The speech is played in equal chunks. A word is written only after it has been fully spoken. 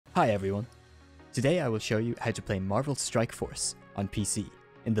Hi everyone! Today I will show you how to play Marvel Strike Force on PC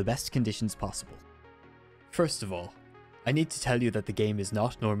in the best conditions possible. First of all, I need to tell you that the game is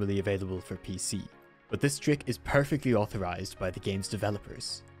not normally available for PC, but this trick is perfectly authorized by the game's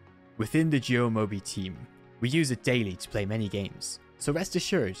developers. Within the GeoMobi team, we use it daily to play many games, so rest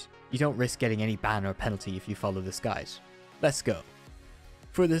assured you don't risk getting any ban or penalty if you follow this guide. Let's go!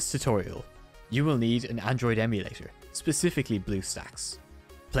 For this tutorial, you will need an Android emulator, specifically BueStacks.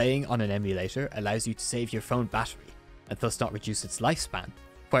 Playing on an emulator allows you to save your phone battery, and thus not reduce its lifespan,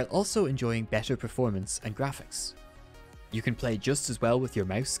 while also enjoying better performance and graphics. You can play just as well with your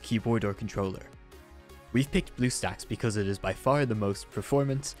mouse, keyboard or controller. We've picked BueStacks because it is by far the most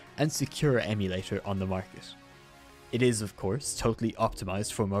performant and secure emulator on the market. It is, of course, totally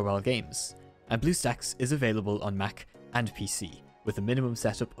optimized for mobile games, and BueStacks is available on Mac and PC, with a minimum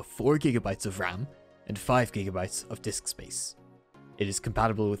setup of 4GB of RAM and 5GB of disk space. It is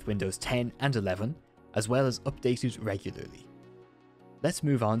compatible with Windows 10 and 11, as well as updated regularly. Let's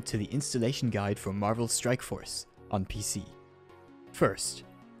move on to the installation guide for Marvel Strike Force on PC. First,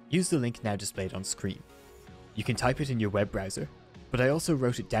 use the link now displayed on screen. You can type it in your web browser, but I also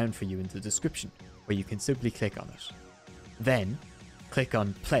wrote it down for you in the description, where you can simply click on it. Then, click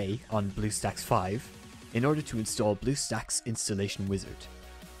on Play on BueStacks 5 in order to install BueStacks Installation Wizard.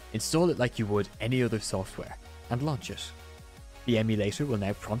 Install it like you would any other software, and launch it. The emulator will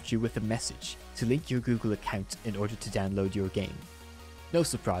now prompt you with a message to link your Google account in order to download your game. No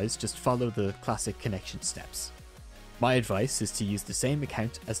surprise, just follow the classic connection steps. My advice is to use the same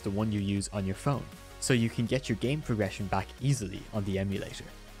account as the one you use on your phone, so you can get your game progression back easily on the emulator.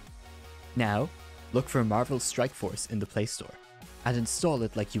 Now, look for Marvel Strike Force in the Play Store, and install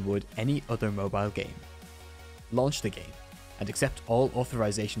it like you would any other mobile game. Launch the game, and accept all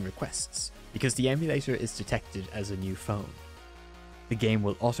authorization requests, because the emulator is detected as a new phone. The game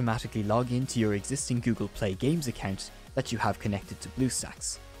will automatically log into your existing Google Play Games account that you have connected to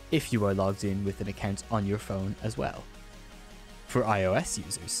BueStacks, if you are logged in with an account on your phone as well. For iOS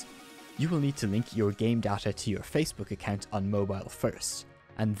users, you will need to link your game data to your Facebook account on mobile first,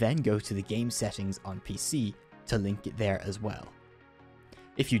 and then go to the game settings on PC to link it there as well.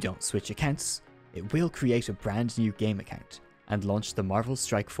 If you don't switch accounts, it will create a brand new game account and launch the Marvel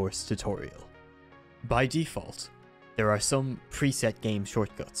Strike Force tutorial. By default, there are some preset game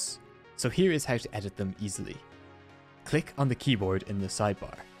shortcuts, so here is how to edit them easily. Click on the keyboard in the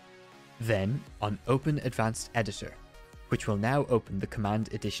sidebar, then on Open Advanced Editor, which will now open the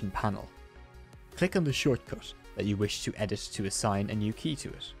Command Edition panel. Click on the shortcut that you wish to edit to assign a new key to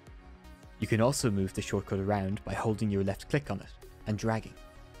it. You can also move the shortcut around by holding your left click on it and dragging.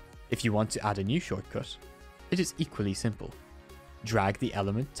 If you want to add a new shortcut, it is equally simple. Drag the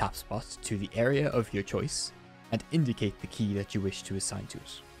element tap spot to the area of your choice and indicate the key that you wish to assign to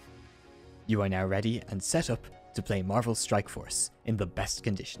it. You are now ready and set up to play Marvel Strike Force in the best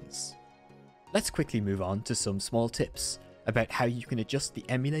conditions. Let's quickly move on to some small tips about how you can adjust the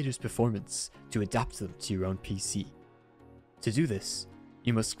emulator's performance to adapt them to your own PC. To do this,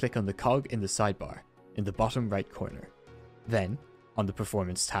 you must click on the cog in the sidebar in the bottom right corner. Then, on the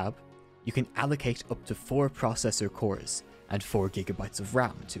Performance tab, you can allocate up to 4 processor cores and 4GB of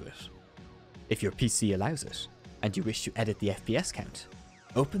RAM to it. If your PC allows it, and you wish to edit the FPS count,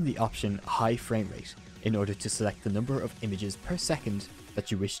 open the option High Frame Rate in order to select the number of images per second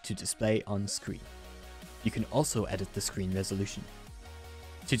that you wish to display on screen. You can also edit the screen resolution.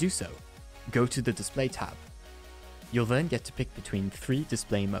 To do so, go to the Display tab. You'll then get to pick between 3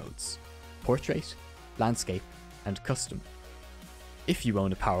 display modes: Portrait, Landscape, and Custom. If you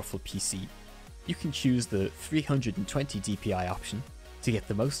own a powerful PC, you can choose the 320 dpi option to get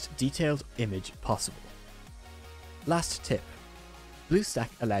the most detailed image possible. Last tip,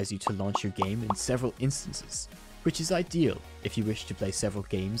 BueStacks allows you to launch your game in several instances, which is ideal if you wish to play several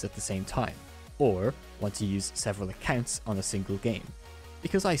games at the same time, or want to use several accounts on a single game,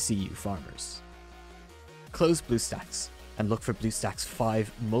 because I see you farmers. Close BueStacks and look for BueStacks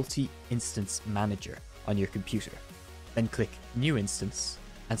 5 Muti-instance Manager on your computer, then click New Instance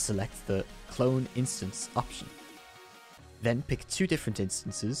and select the Clone Instance option. Then pick 2 different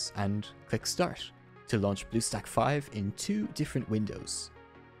instances and click Start to launch BueStacks 5 in 2 different windows.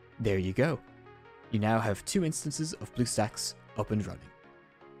 There you go. You now have 2 instances of BueStacks up and running.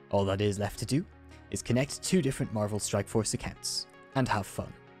 All that is left to do is connect 2 different Marvel Strike Force accounts and have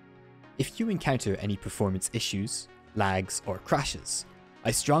fun. If you encounter any performance issues, lags or crashes,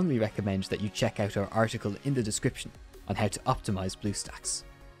 I strongly recommend that you check out our article in the description on how to optimize BueStacks.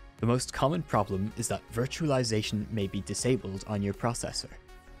 The most common problem is that virtualization may be disabled on your processor.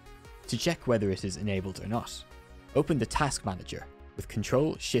 To check whether it is enabled or not, open the Task Manager with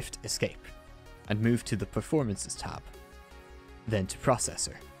Ctrl-Shift-Escape, and move to the Performances tab, then to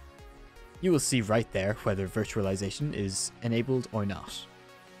Processor. You will see right there whether virtualization is enabled or not.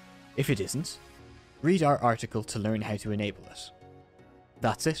 If it isn't, read our article to learn how to enable it.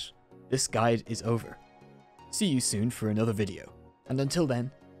 That's it, this guide is over. See you soon for another video, and until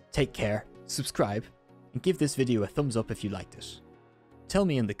then, take care, subscribe, and give this video a thumbs up if you liked it. Tell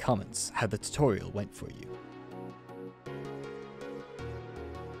me in the comments how the tutorial went for you.